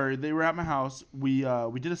to they were at my house. We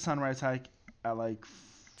did a sunrise hike at like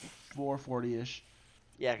 4:40ish.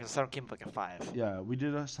 Yeah, because the sun came up like at 5. Yeah, we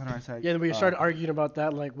did a sunrise hike. Yeah, we started arguing about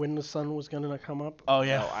that, like when the sun was gonna come up. Oh No,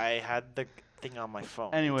 yeah. I had the thing on my phone.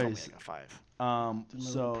 It told me Anyways. like at 5. Did a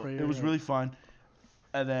little So prayer it was or- really fun.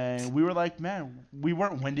 And then we were like, man, we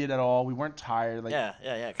weren't winded at all. We weren't tired. Like,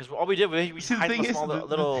 Yeah. Because all we did we See, the hiked thing a is, small the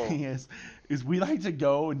little. thing is we like to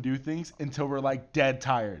go and do things until we're like dead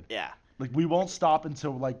tired. Yeah. Like we won't stop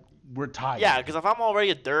until like we're tired. Yeah, because if I'm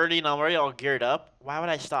already dirty and I'm already all geared up, why would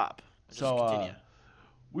I stop? Just So continue.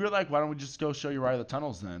 we were like, why don't we just go show Uriah the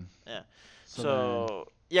tunnels then? Yeah. So, So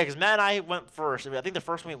yeah, because Matt and I went first. I think the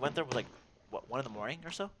first one we went there was like what 1 in the morning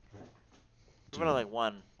or so. We went at like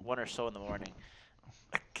one or so in the morning.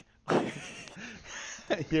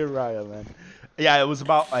 then Uriah, man. Yeah, it was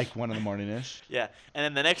about like 1 in the morning ish. Yeah, and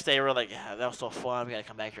then the next day we were like, yeah, that was so fun. We gotta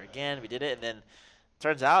come back here again. We did it, and then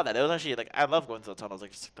turns out that it was actually like I love going to the tunnels.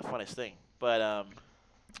 Like it's the funniest thing. But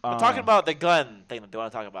we're talking about the gun thing that they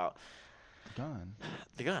want to talk about. gun.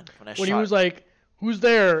 The gun when I When shot. he was like, "Who's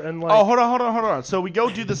there?" and like, Oh, hold on. So we go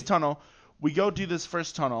do this tunnel. We go do this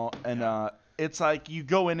first tunnel, and it's like you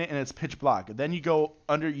go in it and it's pitch black. Then you go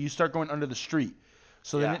under. You start going under the street.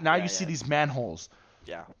 So Yeah, then now yeah, you see yeah. these manholes,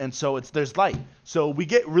 yeah. and so there's light. So we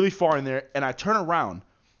get really far in there, and I turn around,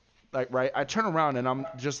 like right. I turn around and I'm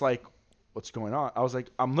just like, what's going on? I was like,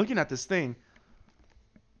 I'm looking at this thing,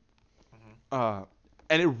 and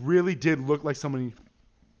it really did look like somebody,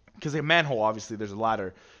 because a manhole obviously there's a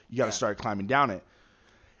ladder. You got to Yeah. start climbing down it.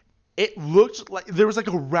 It looked like there was like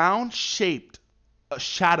a round shaped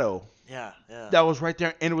shadow Yeah. that was right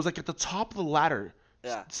there, and it was like at the top of the ladder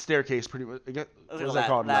Yeah. staircase. Pretty much. like What's a that la-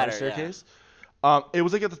 called? ladder, Staircase. It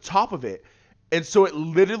was like at the top of it, and so it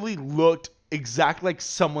literally looked exactly like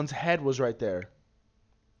someone's head was right there.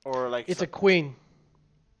 Or like "It's a queen.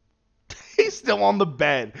 He's still on the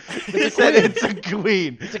bed. He said it's a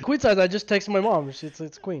queen. It's a queen size." I just texted my mom. It's a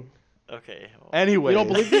queen. okay. Well, Anyway, You don't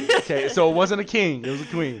believe me? Okay, so it wasn't a king. It was a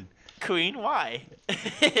queen. Queen, why?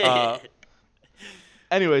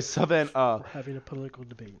 Anyway, so then We're having a political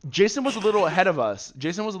debate. Jason was a little ahead of us.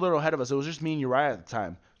 It was just me and Uriah at the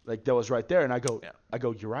time. Like that was right there, and I go,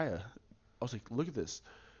 Uriah. I was like, look at this.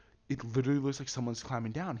 It literally looks like someone's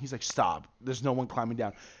climbing down. He's like, stop. There's no one climbing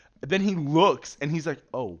down. And then he looks, and he's like,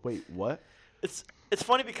 oh wait, what? It's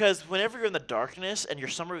funny because whenever you're in the darkness and you're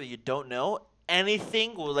somewhere that you don't know,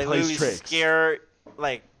 anything will like Plays literally tricks. scare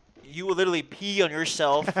like you will literally pee on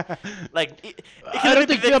yourself. Like it I could don't literally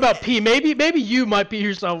think be you about pee. Maybe you might pee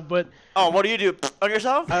yourself, but Oh, what do you do on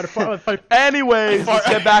yourself? I'd fart. Anyways, Fart. let's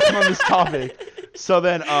get back on this topic. So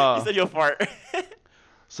then, You said you'll fart.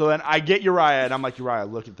 So then I get Uriah, and I'm like, Uriah,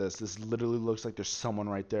 look at this. This literally looks like there's someone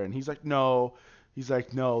right there. And he's like, no. He's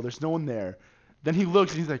like, no, there's no one there. Then he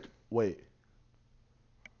looks and he's like, wait,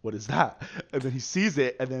 what is that? And then he sees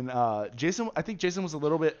it, and then I think Jason was a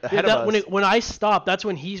little bit ahead of us. When I stopped, that's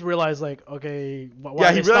when he realized, like, okay, why Yeah,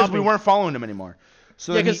 are he they realized stopping? we weren't following him anymore.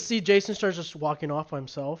 So Yeah, then because Jason starts just walking off by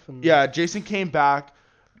himself. And yeah, Jason came back.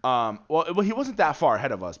 Well, he wasn't that far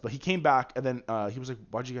ahead of us, but he came back, and then he was like,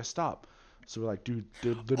 why'd you guys stop? So we're like, dude,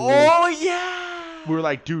 Oh yeah. we were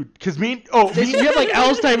like, dude, because Jason, you have like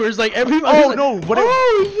Alzheimer's, like everybody. Oh like, no! What?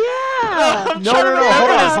 Oh yeah. I'm No, trying no, to no, remember hold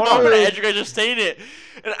on, this hold on. moment as you guys just saying it,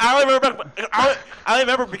 and I only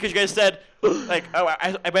remember because you guys said like, oh,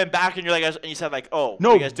 I went back and you're like, and you said like, oh, No,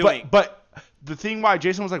 what are you guys doing? but the thing why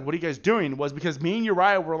Jason was like, "What are you guys doing?" was because me and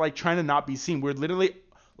Uriah were like trying to not be seen. We were literally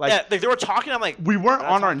like, yeah, like they were talking. I'm like, we weren't we're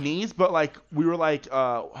not on our talking. knees, but like we were like,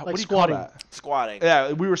 what do you squatting. call that? Squatting.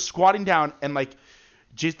 Yeah, we were squatting down, and like,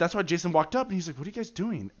 that's why Jason walked up and he's like, "What are you guys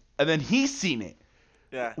doing?" And then he's seen it.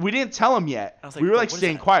 Yeah. We didn't tell him yet. I was like, we were "What like is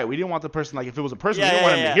staying that?" quiet. We didn't want the person, like, if it was a person, Yeah, we didn't yeah,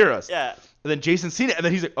 want him yeah, to hear us. Yeah. And then Jason seen it, and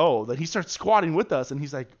then he's like, oh. Then he starts squatting with us, and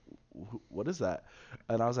he's like, what is that?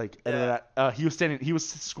 And I was like, and Yeah. then he was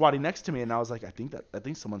squatting next to me, and I was like, I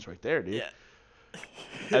think someone's right there, dude. Yeah.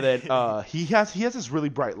 And then he has this really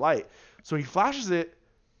bright light, so he flashes it,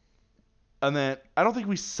 and then I don't think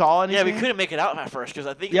we saw anything. Yeah, we couldn't make it out at first because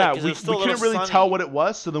I think Yeah, like, 'cause it we was still a couldn't little really sunny. tell what it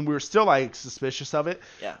was, so then we were still like suspicious of it.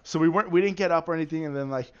 Yeah. So we didn't get up or anything, and then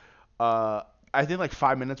like I think like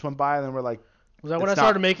 5 minutes went by, and then we're like, Was that when I It's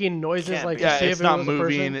started not- making noises, Can't like be. to yeah, see it's if it not was a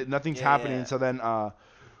moving, person? nothing's Yeah, happening. yeah. So then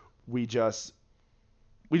we just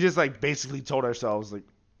like basically told ourselves like,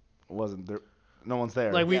 it wasn't there, no one's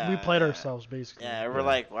there. Like we Yeah, played yeah. ourselves basically. Yeah, we're Yeah.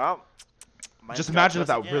 like, well. might just got imagine if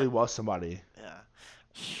us that again. really was somebody. Yeah.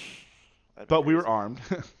 That'd be But we were crazy. armed.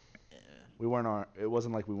 Yeah. We weren't armed. It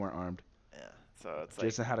wasn't like we weren't armed. Yeah. So it's like.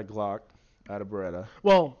 Jason had a Glock, I had a Beretta.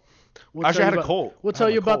 Well, we'll Actually, tell I had you a about- Colt. We'll I tell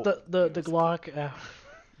had you my about Colt. the Glock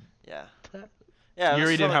Yeah. Yeah.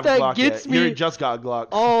 Yuri didn't have a That Glock gets yet. Yuri me just got a Glock.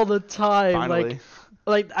 all the time. Finally.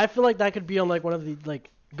 Like I feel like that could be on like one of the like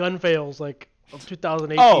gun fails like of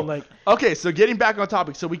 2018. Oh, Like okay. So getting back on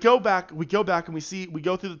topic. So we go back and we go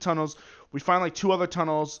through the tunnels. We find like 2 other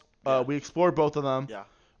tunnels. Yeah. We explore both of them. Yeah.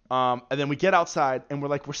 And then we get outside and we're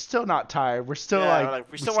like, we're still not tired. We're still Yeah, like, we're like,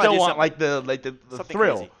 we we still still, wanna do want like the Something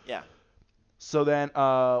thrill. crazy. Yeah. So then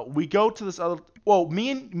we go to this other. Well,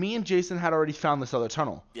 me and Jason had already found this other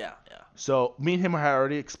tunnel. Yeah. Yeah. So me and him had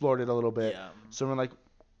already explored it a little bit. Yeah. So we're like,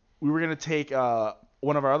 we were gonna take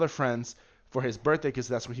one of our other friends for his birthday because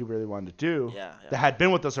that's what he really wanted to do. Yeah. That had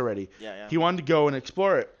been with us already. Yeah. Yeah. He wanted to go and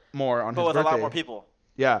explore it more on But his with birthday. a lot more people.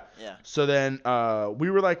 Yeah. Yeah. So then we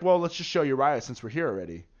were like, well, let's just show Uriah since we're here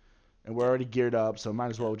already, and we're already geared up, so might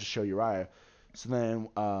as well just show Uriah. So then,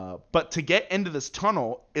 but to get into this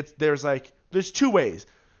tunnel, there's 2 ways.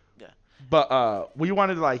 Yeah. But we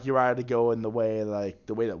wanted like Uriah to go in the way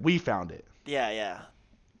that we found it. Yeah.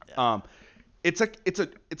 Yeah. It's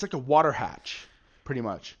like a water hatch, pretty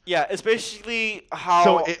much. Yeah. It's basically how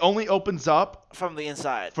So it only opens up from the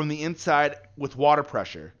inside. from the inside with water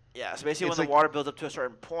pressure. Yeah. So basically, it's when like- the water builds up to a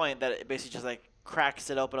certain point, that it basically just like cracks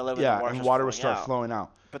it open a little bit. Yeah, and and the water will starts start out. flowing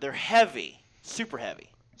out. But they're heavy, super heavy.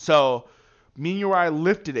 So me and Uriah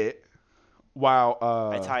lifted it while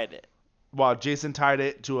I tied it. while Jason tied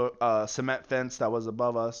it to a cement fence that was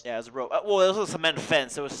above us. Yeah, it was a rope. Well, it was a cement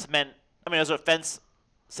fence. It was cement. I mean, it was a fence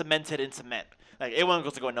cemented in cement. Like it wasn't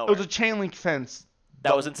going to go It nowhere. was a chain link fence.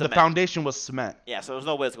 That was in The cement. foundation was cement. Yeah, so there was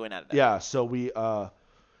no way it's going out of that. Yeah, so we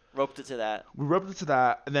Roped it to that. roped it to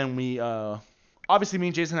that, and then we obviously me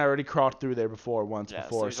and Jason had already crawled through there once Yeah, so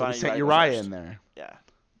before, we so we wanted sent Uriah to go Uriah first. in there.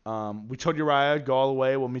 Yeah. We told Uriah, go all the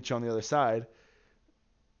way. We'll meet you on the other side.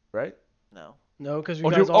 Right? No. no, because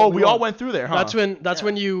We all went through there, huh? That's Yeah.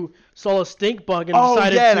 when you saw a stink bug and Oh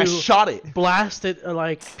decided yeah, and to I shot it. blast it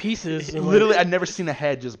like pieces. and, like- Literally, I'd never seen a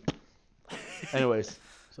head just. Anyways,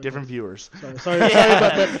 So- different viewers. Sorry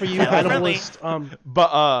about that for you Yeah, animalists.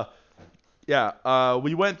 But yeah,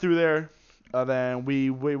 we went through there. Then we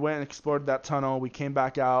went and explored that tunnel. We came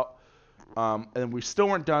back out, and we still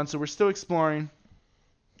weren't done, so we're still exploring.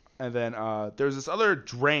 And then there's this other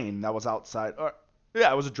drain that was outside.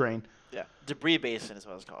 Yeah, it was a drain. Yeah. Debris basin is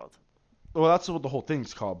what it's called. Well, that's what the whole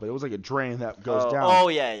thing's called, but it was like a drain that goes down. Oh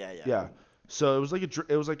yeah. Yeah. So it was like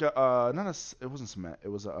it was like a it wasn't cement. It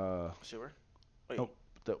was a Sewer. Wait. Nope.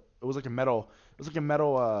 It was like a metal. It was like a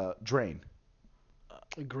metal drain.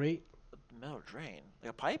 Great. Metal drain. Like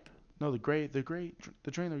a pipe. No, the drain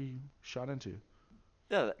that you shot into.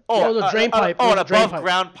 Yeah. Oh, the drain pipe. Oh, It an was a drain above pipe.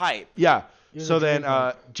 ground pipe. Yeah. It was So a drain then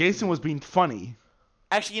pipe. Jason was being funny.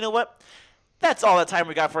 Actually, you know what? That's all the time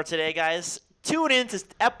we got for today, guys. Tune in to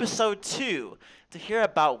episode 2 to hear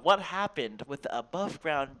about what happened with the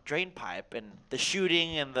above-ground drain pipe and the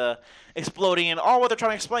shooting and the exploding and all what they're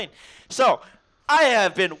trying to explain. So, I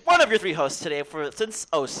have been one of your 3 hosts today since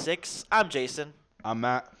 '06. I'm Jason. I'm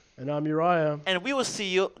Matt. And I'm Uriah. And we will see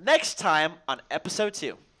you next time on episode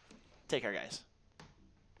 2. Take care, guys.